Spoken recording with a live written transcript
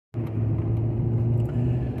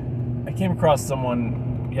I came across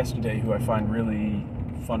someone yesterday who I find really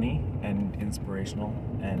funny and inspirational,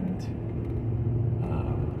 and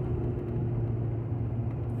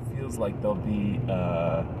feels like they'll be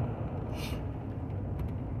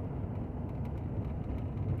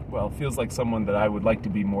feels like someone that I would like to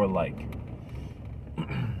be more like.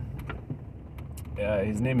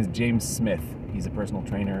 His name is James Smith. He's a personal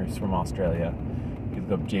trainer. He's from Australia. You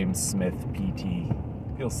look up James Smith PT,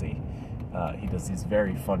 you'll see. He does these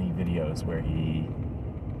very funny videos where he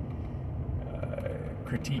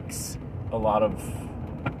critiques a lot of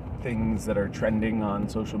things that are trending on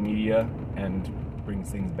social media and brings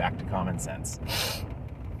things back to common sense.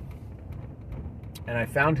 And I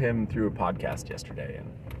found him through a podcast yesterday and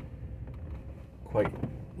quite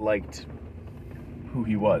liked who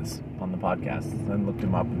he was on the podcast. Then looked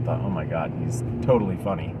him up and thought, oh my God, he's totally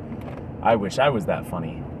funny. I wish I was that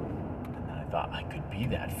funny. And then I thought, I could be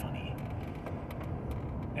that funny.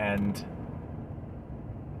 And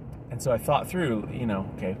so I thought through,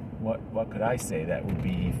 okay, what could I say that would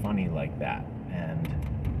be funny like that? And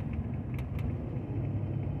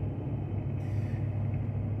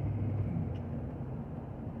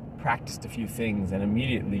practiced a few things and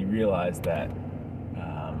immediately realized that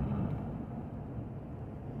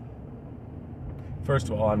first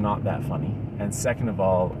of all, I'm not that funny, and second of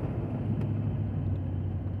all,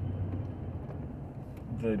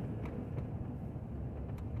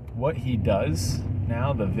 what he does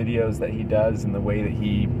now, the videos that he does and the way that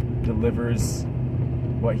he delivers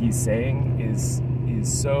what he's saying is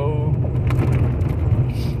so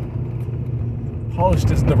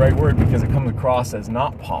polished isn't the right word because it comes across as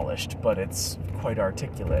not polished, but it's quite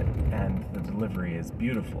articulate and the delivery is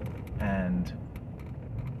beautiful. And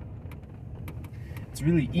it's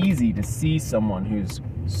really easy to see someone who's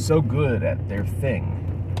so good at their thing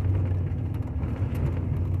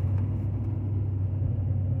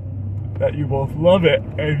that you both love it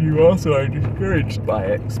and you also are discouraged by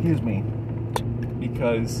it,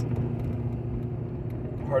 because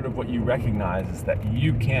part of what you recognize is that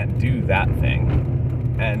you can't do that thing.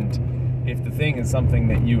 And if the thing is something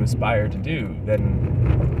that you aspire to do, then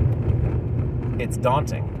it's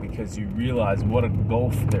daunting because you realize what a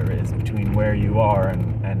gulf there is between where you are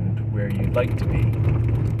and where you'd like to be.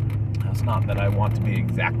 It's not that I want to be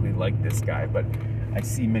exactly like this guy, but I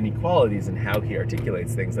see many qualities in how he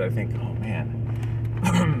articulates things that I think, oh man,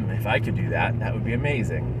 if I could do that, that would be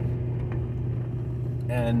amazing.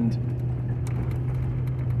 And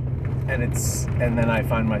then I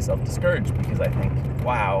find myself discouraged because I think,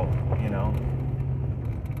 wow,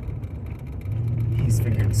 he's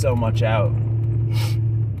figured so much out.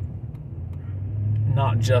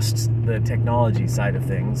 Not just the technology side of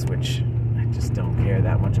things, which I just don't care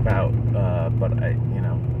that much about, but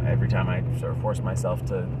every time I sort of force myself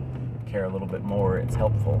to care a little bit more, it's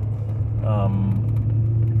helpful.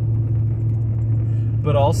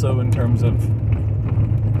 But also in terms of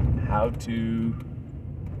how to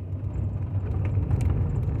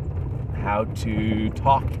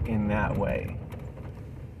talk in that way.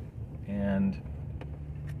 And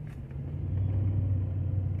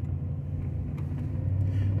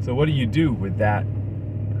so what do you do with that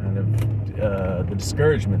kind of the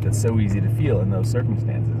discouragement that's so easy to feel in those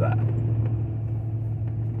circumstances? I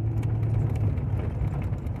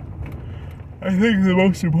think the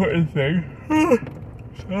most important thing,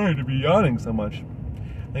 sorry to be yawning so much,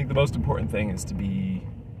 I think the most important thing is to be,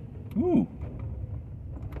 I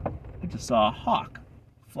just saw a hawk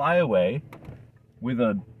fly away with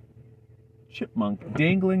a chipmunk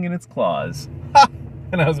dangling in its claws.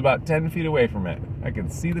 And I was about 10 feet away from it. I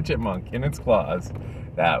could see the chipmunk in its claws.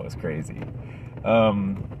 That was crazy. I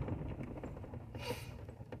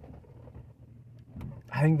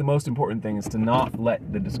think the most important thing is to not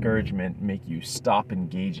let the discouragement make you stop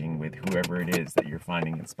engaging with whoever it is that you're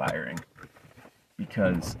finding inspiring.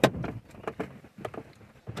 Because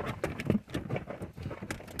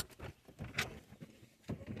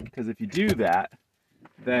if you do that,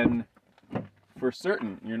 then for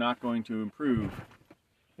certain you're not going to improve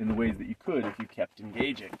in the ways that you could if you kept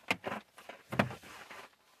engaging.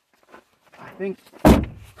 I think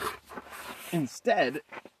instead,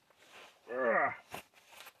 here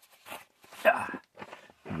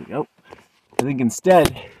we go. I think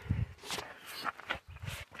instead,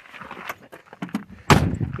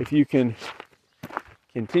 if you can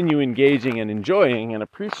continue engaging and enjoying and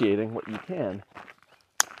appreciating what you can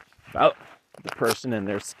about the person and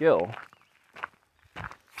their skill,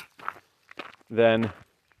 then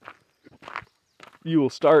you will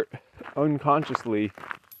start unconsciously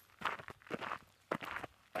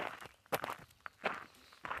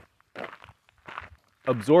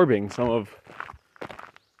absorbing some of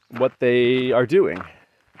what they are doing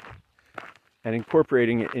and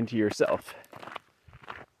incorporating it into yourself.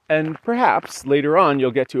 And perhaps later on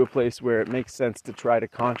you'll get to a place where it makes sense to try to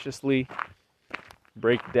consciously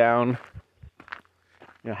break down,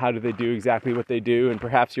 how do they do exactly what they do, and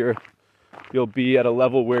perhaps you'll be at a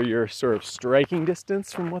level where you're sort of striking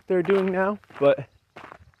distance from what they're doing now, but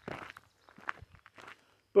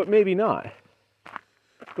maybe not.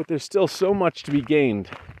 But there's still so much to be gained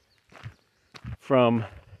from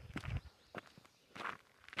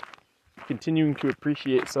continuing to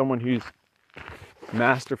appreciate someone who's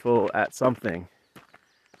masterful at something,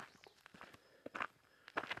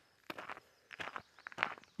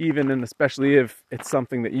 even and especially if it's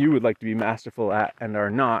something that you would like to be masterful at and are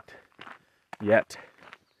not yet.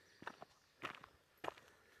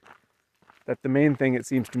 That the main thing, it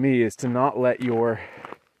seems to me, is to not let your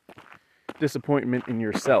disappointment in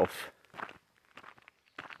yourself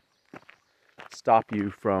stop you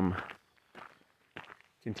from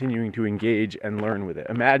continuing to engage and learn with it.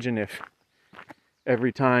 Imagine if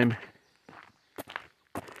every time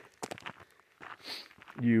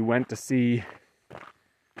you went to see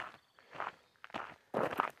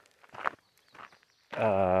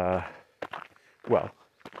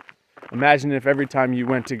imagine if every time you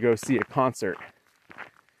went to go see a concert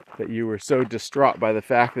that you were so distraught by the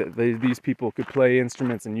fact that these people could play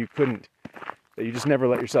instruments and you couldn't, that you just never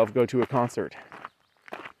let yourself go to a concert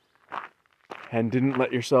and didn't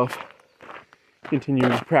let yourself continue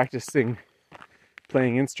practicing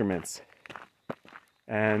playing instruments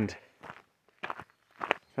and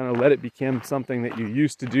kind of let it become something that you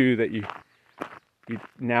used to do that you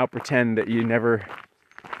now pretend that you never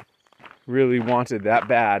really wanted that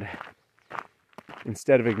bad,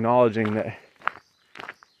 instead of acknowledging that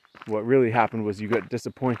what really happened was you got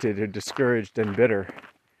disappointed or discouraged and bitter,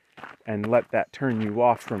 and let that turn you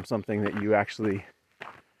off from something that you actually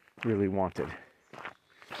really wanted.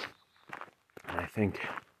 And I think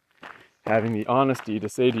having the honesty to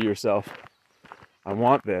say to yourself, I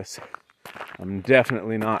want this, I'm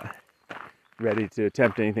definitely not ready to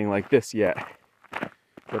attempt anything like this yet,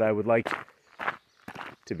 but I would like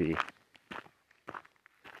to be.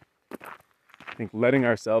 I think letting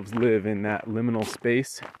ourselves live in that liminal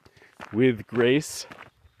space with grace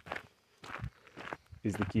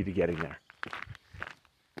is the key to getting there.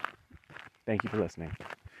 Thank you for listening.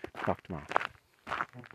 Talk tomorrow.